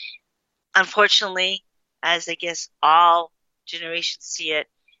 that unfortunately, as I guess all generations see it,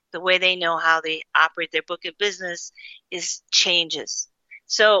 the way they know how they operate their book of business changes.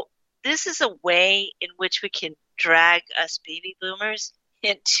 So this is a way in which we can drag us baby boomers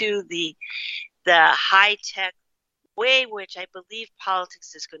into the high-tech way which I believe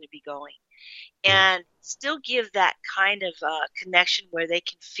politics is going to be going, and still give that kind of connection where they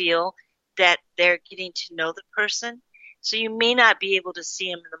can feel that they're getting to know the person. So you may not be able to see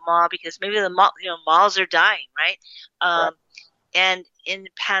them in the mall because maybe the mall, malls are dying, right? Right. And in the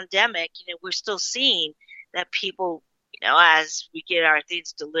pandemic, we're still seeing that people, as we get our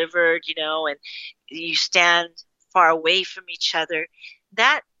things delivered, and you stand far away from each other,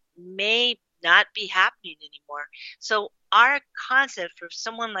 that may not be happening anymore. So our concept for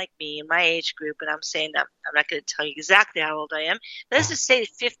someone like me in my age group, and I'm saying that I'm not going to tell you exactly how old I am, let's just say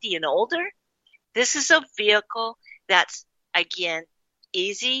 50 and older. This is a vehicle that's, again,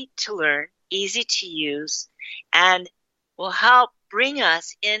 easy to learn, easy to use, and will help bring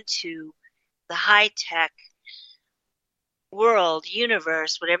us into the high-tech world,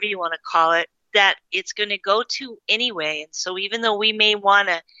 universe, whatever you want to call it, that it's going to go to anyway. And so even though we may want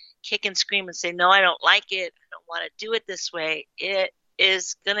to kick and scream and say, no, I don't like it, I don't want to do it this way, it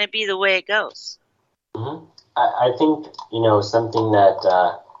is going to be the way it goes. Mm-hmm. I think, something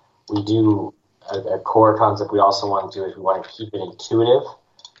that we do, a core concept we also want to do is we want to keep it intuitive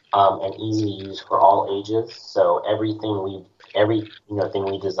and easy to use for all ages. So every thing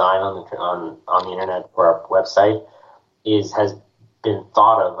we design on the internet for our website has been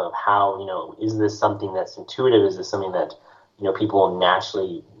thought of how, is this something that's intuitive? Is this something that, people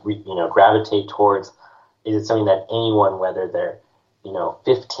naturally, gravitate towards? Is it something that anyone, whether they're,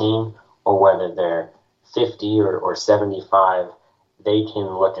 15 or whether they're 50 or 75, they can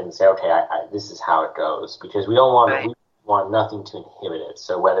look and say, okay, this is how it goes, because we don't want we want nothing to inhibit it.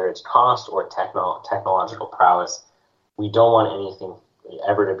 So whether it's cost or technological prowess, we don't want anything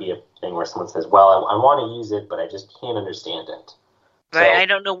ever to be a thing where someone says, well, I want to use it, but I just can't understand it. Right. So, I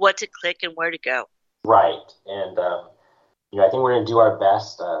don't know what to click and where to go. Right. And, I think we're going to do our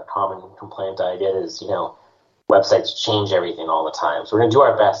best. Common complaint I get is, websites change everything all the time. So we're going to do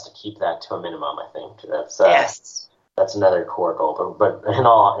our best to keep that to a minimum, I think. That's another core goal. But in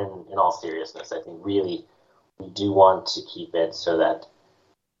all seriousness, I think really we do want to keep it so that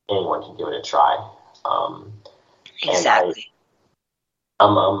anyone can give it a try. Exactly.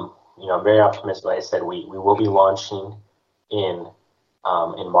 I'm very optimistic. Like I said, we will be launching in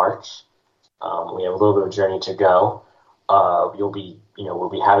March. We have a little bit of a journey to go. We'll be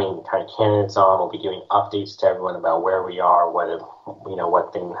having kind of candidates on. We'll be giving updates to everyone about where we are,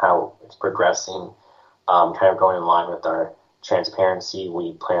 how it's progressing, kind of going in line with our transparency.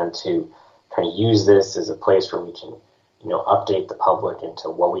 We plan to kind of use this as a place where we can, update the public into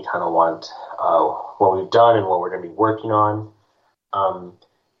what we kind of want, what we've done and what we're going to be working on.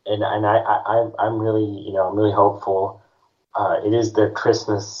 And I'm really, I'm really hopeful. It is the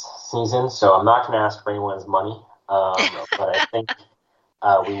Christmas season, so I'm not going to ask for anyone's money. But I think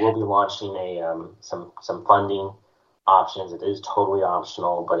we will be launching some funding options. It is totally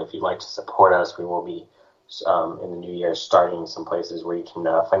optional, but if you'd like to support us, we will be in the new year starting some places where you can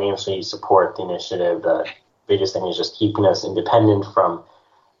financially support the initiative. The biggest thing is just keeping us independent from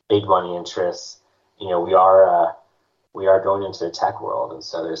big money interests. We are going into the tech world, and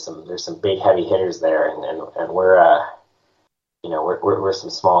so there's some big heavy hitters there, and we're some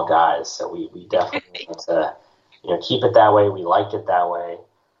small guys, so we definitely want to keep it that way. We like it that way.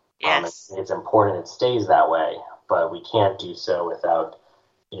 Yes. It's important it stays that way, but we can't do so without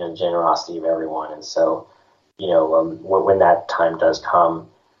the generosity of everyone. And so when that time does come,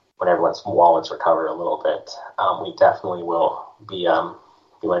 when everyone's wallets recover a little bit, we definitely will be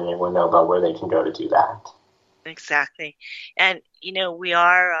letting everyone know about where they can go to do that. Exactly. And we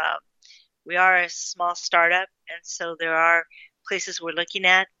are a small startup, and so there are places we're looking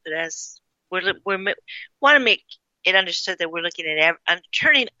at, but as we want to make it understood that we're looking at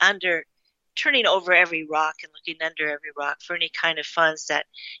turning over every rock and looking under every rock for any kind of funds that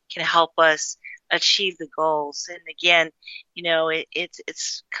can help us achieve the goals. And again,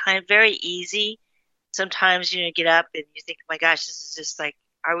 it's kind of very easy. Sometimes, you get up and you think, oh my gosh, this is just like,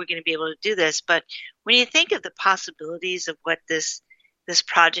 are we going to be able to do this? But when you think of the possibilities of what this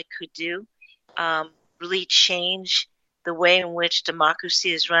project could do, really change the way in which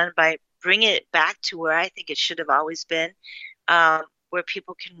democracy is run by bringing it back to where I think it should have always been, where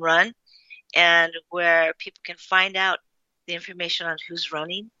people can run and where people can find out the information on who's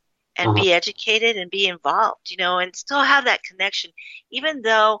running and be educated and be involved, and still have that connection. Even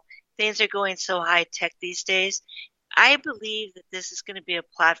though things are going so high tech these days, I believe that this is going to be a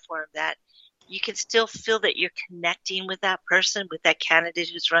platform that you can still feel that you're connecting with that person, with that candidate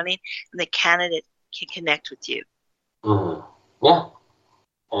who's running, and the candidate can connect with you. Mm-hmm. Yeah.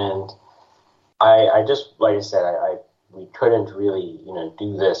 And I just, like I said, we couldn't really,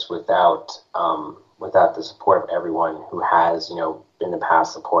 do this without the support of everyone who has, in the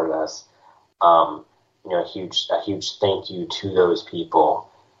past supported us. A huge thank you to those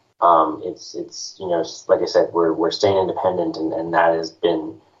people. It's like I said, we're staying independent, and that has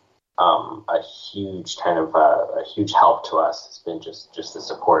been, a huge kind of a huge help to us. It's been just the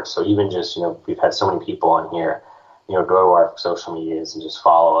support. So even just we've had so many people on here, go to our social medias and just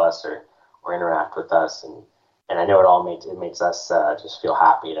follow us or interact with us, and I know it makes us just feel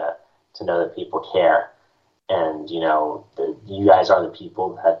happy to know that people care, and you guys are the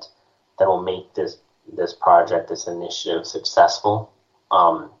people that will make this project, this initiative successful.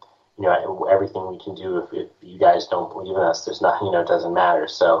 Everything we can do, if you guys don't believe in us, there's nothing, it doesn't matter.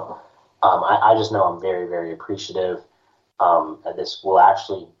 So I just know I'm very, very appreciative. And this will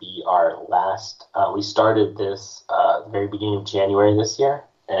actually be our last. We started this at the very beginning of January this year,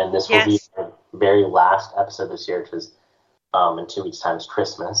 and this will be Yes. our very last episode this year, because in 2 weeks' time is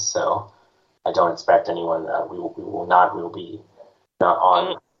Christmas. So I don't expect anyone. We will be not on.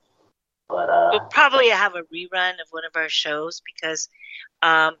 We'll, But we'll probably have a rerun of one of our shows because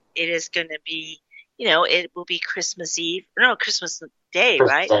it is going to be, it will be Christmas Eve. No, Christmas Day,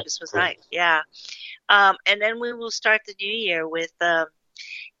 Christmas right? Day, Christmas Christmas. night. Yeah. And then we will start the new year with,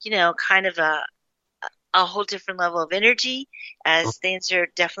 kind of a whole different level of energy as things are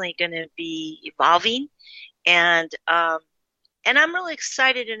definitely going to be evolving. And, um, and I'm really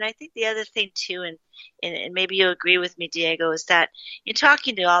excited. And I think the other thing too, and maybe you'll agree with me, Diego, is that in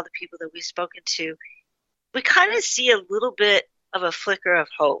talking to all the people that we've spoken to, we kind of see a little bit of a flicker of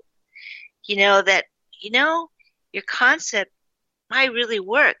hope. That, your concept might really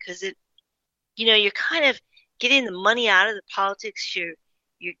work because you're kind of getting the money out of the politics.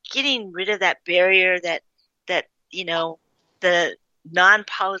 You're getting rid of that barrier that the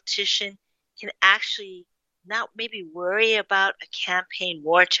non-politician can actually not maybe worry about a campaign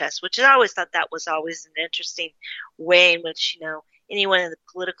war chest, which I always thought that was always an interesting way in which anyone in the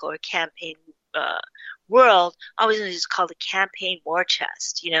political or campaign uh, world always is called a campaign war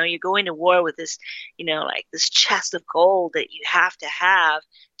chest. You're going to war with this, like this chest of gold that you have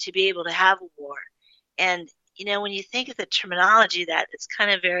to be able to have a war. And when you think of the terminology, that it's kind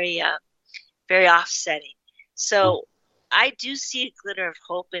of very, very offsetting. So I do see a glitter of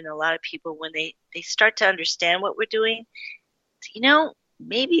hope in a lot of people when they start to understand what we're doing.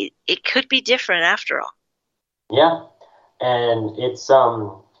 Maybe it could be different after all. Yeah, and it's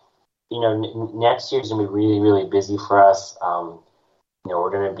next year's gonna be really, really busy for us.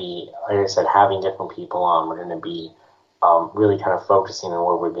 We're gonna be, like I said, having different people on. We're gonna be really kind of focusing on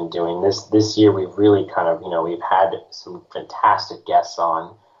what we've been doing. This year, we've really kind of, we've had some fantastic guests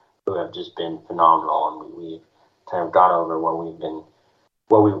on who have just been phenomenal, and we've kind of gone over what we've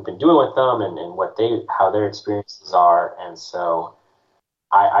been doing with them, and how their experiences are. And so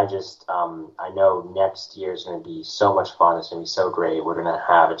I just I know next year is going to be so much fun. It's going to be so great.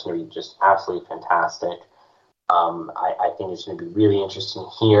 It's going to be just absolutely fantastic. I think it's going to be really interesting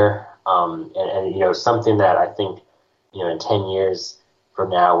here. And something that I think in 10 years from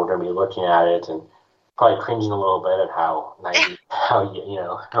now we're going to be looking at it and probably cringing a little bit at how naive,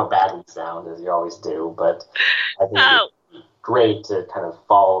 how bad we sound, as you always do. But I think Oh, it's great to kind of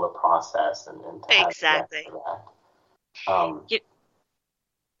follow the process and to have the exactly. for that. You,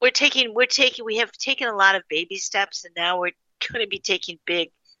 we have taken a lot of baby steps, and now we're going to be taking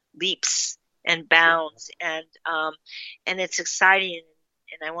big leaps and bounds, and it's exciting.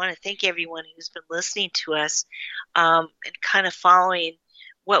 And I want to thank everyone who's been listening to us, and kind of following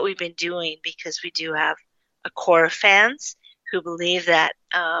what we've been doing, because we do have a core of fans who believe that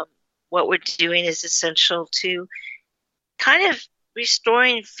what we're doing is essential to kind of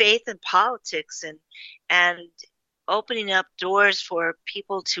restoring faith in politics, and opening up doors for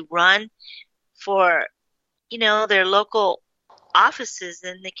people to run for their local offices,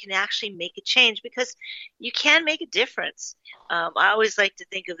 and they can actually make a change, because you can make a difference. I always like to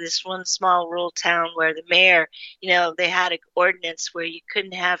think of this one small rural town where the mayor, they had an ordinance where you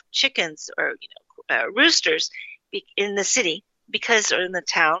couldn't have chickens or roosters in the city, or in the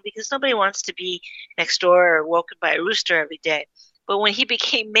town, because nobody wants to be next door or woken by a rooster every day. But when he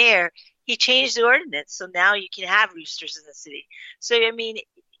became mayor, he changed the ordinance, so now you can have roosters in the city. So I mean,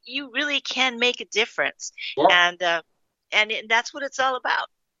 you really can make a difference, Yeah. and that's what it's all about.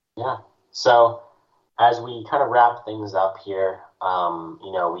 Yeah. So as we kind of wrap things up here,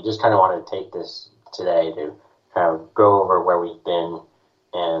 we just kind of wanted to take this today to kind of go over where we've been,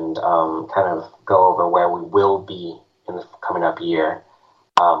 and kind of go over where we will be in the coming up year.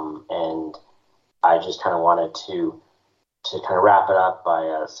 And I just kind of wanted to kind of wrap it up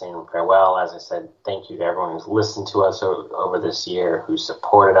by saying farewell. As I said, thank you to everyone who's listened to us over this year, who's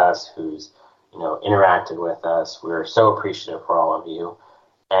supported us, who's interacted with us. We're so appreciative for all of you.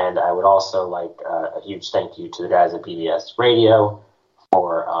 And I would also like a huge thank you to the guys at BBS Radio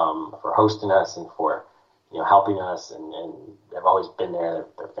for hosting us, and for helping us and have always been there.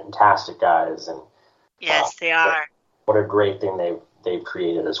 They're fantastic guys, and Yes, they are. what a great thing they've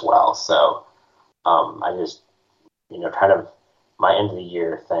created as well. So I just kind of my end of the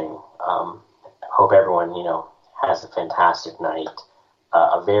year thing. Hope everyone has a fantastic night,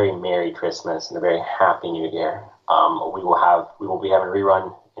 a very Merry Christmas, and a very Happy New Year. We will be having a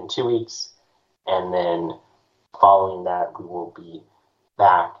rerun in 2 weeks, and then following that we will be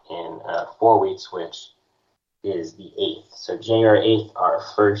back in 4 weeks, which is the 8th. So January 8th, our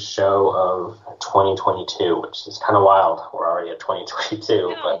first show of 2022, which is kind of wild. We're already at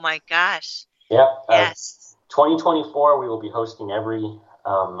 2022. Oh my gosh. Yep. Yes. 2024, we will be hosting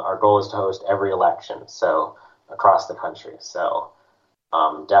our goal is to host every election, so across the country. So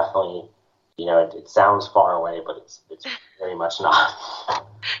definitely, it sounds far away, but it's very much not.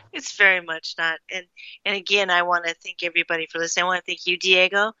 It's very much not. And again, I want to thank everybody for listening. I want to thank you,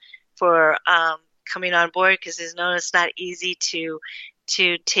 Diego, for coming on board, because I know it's not easy to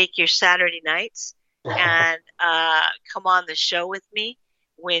take your Saturday nights and come on the show with me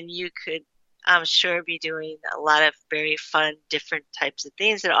when you could, I'm sure, be doing a lot of very fun, different types of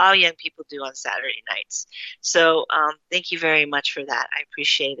things that all young people do on Saturday nights. So thank you very much for that. I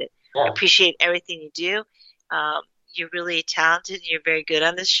appreciate it. Yeah. I appreciate everything you do. You're really talented. You're very good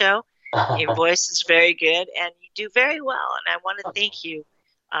on this show. Your voice is very good, and you do very well. And I want to thank you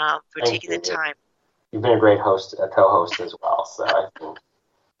for taking the time. You've been a great co-host as well. So I think.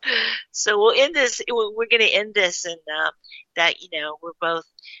 So we'll end this. We're going to end this, and that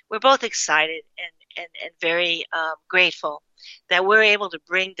we're both excited and very grateful that we're able to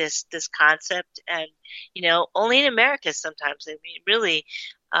bring this concept, and only in America sometimes. I mean, really,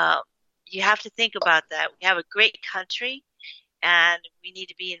 you have to think about that. We have a great country, and we need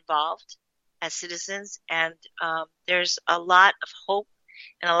to be involved as citizens. And there's a lot of hope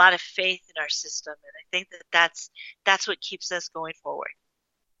and a lot of faith in our system, and I think that's what keeps us going forward.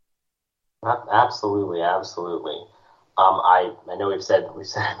 Absolutely. I know we've said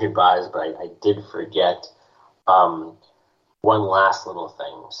goodbyes, but I did forget one last little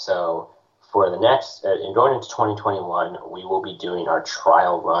thing. So for the next, in going into 2021, we will be doing our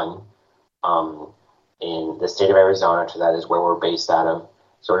trial run in the state of Arizona, because that is where we're based out of.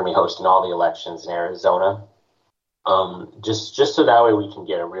 So we're going to be hosting all the elections in Arizona, just so that way we can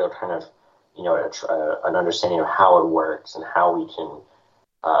get a real kind of an understanding of how it works and how we can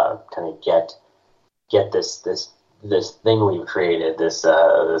kind of get this thing we've created, this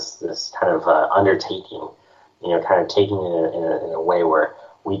kind of undertaking, kind of taking it in a way where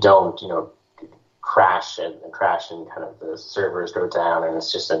we don't, crash and kind of the servers go down and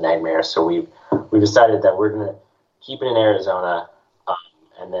it's just a nightmare. So we decided that we're going to keep it in Arizona,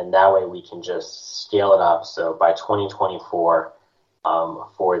 and then that way we can just scale it up. So by 2024,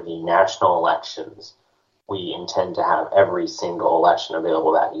 for the national elections, we intend to have every single election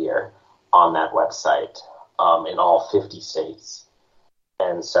available that year on that website, in all 50 states.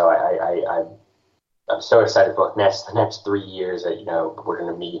 And so I'm so excited for the next 3 years that, we're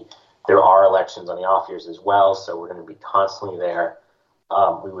going to be, there are elections on the off years as well. So we're going to be constantly there.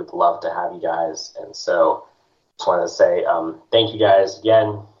 We would love to have you guys. And so just wanted to say, thank you guys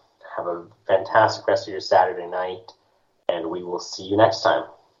again. Have a fantastic rest of your Saturday night, and we will see you next time.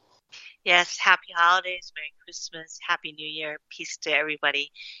 Yes, happy holidays, Merry Christmas, Happy New Year, peace to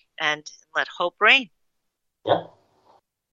everybody, and let hope reign. Yeah.